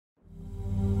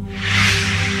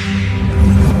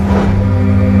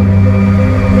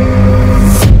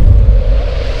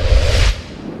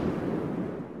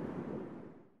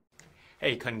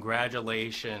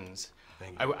congratulations.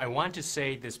 Thank you. I want to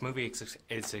say this movie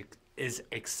is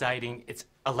exciting. It's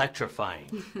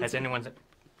electrifying. Has anyone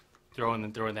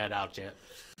thrown that out yet?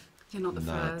 You're not the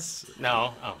first.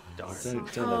 No? Oh, darn.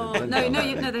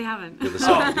 No, they haven't. You're the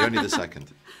second. You're only the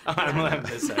second. I'm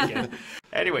the second.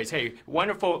 Anyways, hey,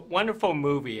 wonderful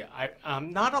movie.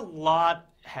 Not a lot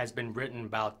has been written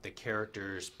about the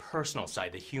character's personal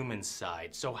side, the human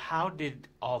side. So how did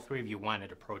all three of you want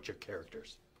to approach your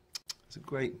characters? It's a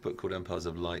great book called Empires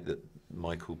of Light that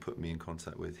Michael put me in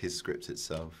contact with. His script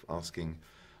itself, asking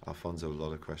Alfonso a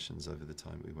lot of questions over the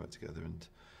time we worked together, and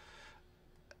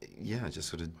yeah, just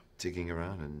sort of digging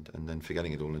around and then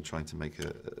forgetting it all and trying to make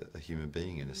a human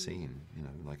being in a scene, you know,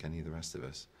 like any of the rest of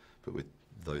us, but with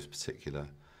those particular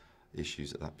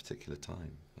issues at that particular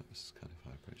time. That was kind of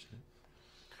how I approached it.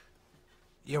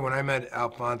 Yeah, when I met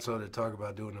Alfonso to talk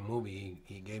about doing a movie,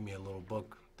 he gave me a little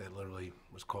book that literally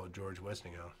was called George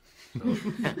Westinghouse. So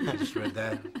I just read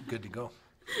that, good to go.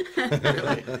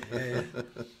 Really?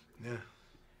 Yeah.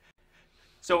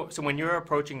 So when you're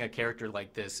approaching a character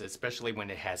like this, especially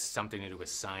when it has something to do with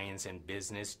science and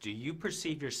business, do you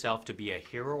perceive yourself to be a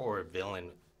hero or a villain,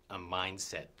 a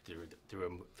mindset through a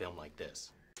film like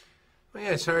this? Well,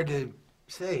 yeah, it's hard to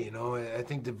say, you know. I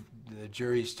think the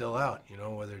jury's still out, you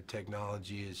know, whether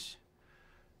technology is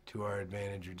to our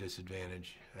advantage or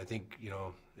disadvantage. I think, you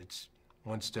know, it's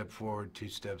one step forward, two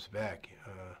steps back.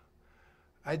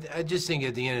 I just think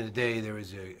at the end of the day there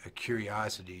was a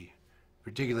curiosity,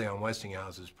 particularly on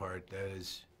Westinghouse's part,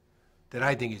 that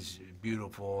I think is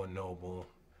beautiful and noble.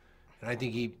 And I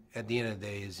think at the end of the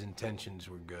day, his intentions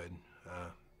were good.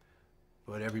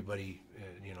 But everybody,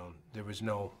 you know, there was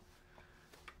no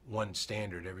one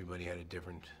standard. Everybody had a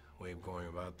different way of going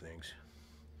about things.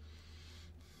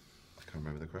 I can't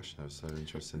remember the question. I was so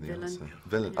interested in the Villain. answer.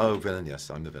 Villain. Oh, villain. Yes,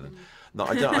 I'm the villain. No,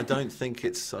 I don't think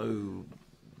it's so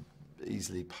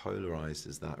easily polarized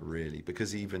as that, really,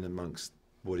 because even amongst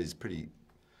what is pretty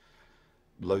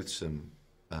loathsome,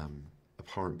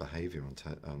 abhorrent behavior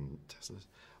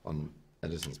on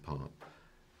Edison's part,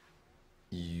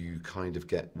 you kind of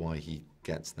get why he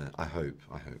gets there. I hope,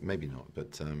 maybe not,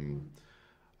 but I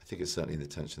think it's certainly the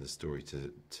intention of the story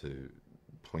to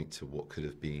point to what could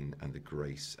have been and the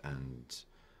grace and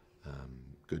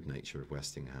good nature of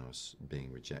Westinghouse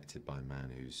being rejected by a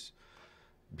man who's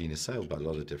been assailed by a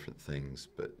lot of different things,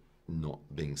 but not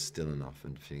being still enough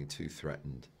and feeling too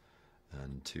threatened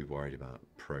and too worried about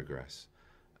progress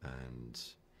and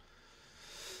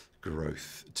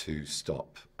growth to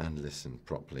stop and listen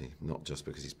properly, not just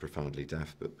because he's profoundly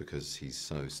deaf, but because he's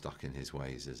so stuck in his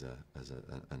ways as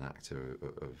an actor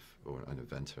or an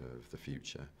inventor of the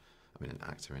future. I mean, an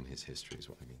actor in his history is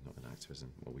what I mean, not an actor as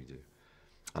in what we do.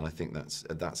 And I think that's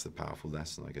the powerful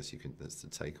lesson. I guess that's the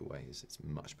takeaway, is it's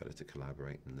much better to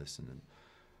collaborate and listen and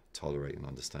tolerate and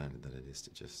understand than it is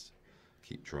to just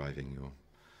keep driving your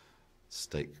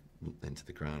stake into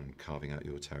the ground and carving out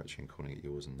your territory and calling it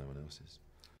yours and no one else's.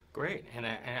 Great, and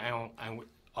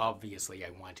obviously I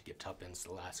want to give Tuppence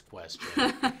the last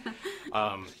question.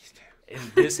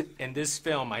 In this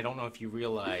film, I don't know if you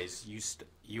realize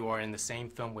you are in the same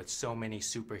film with so many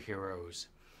superheroes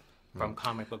from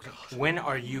comic books. When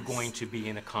are you going to be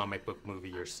in a comic book movie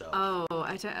yourself? Oh,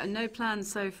 I don't. No plans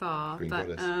so far. Green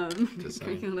but Goddess.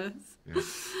 Green Goddess.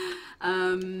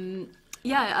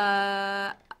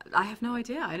 Yeah. I have no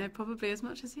idea. I know probably as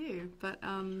much as you, but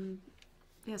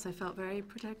yes, I felt very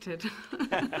protected.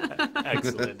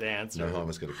 Excellent answer. No harm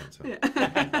is going to come to it.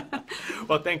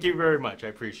 Well, thank you very much. I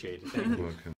appreciate it. Thank you. You're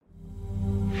welcome.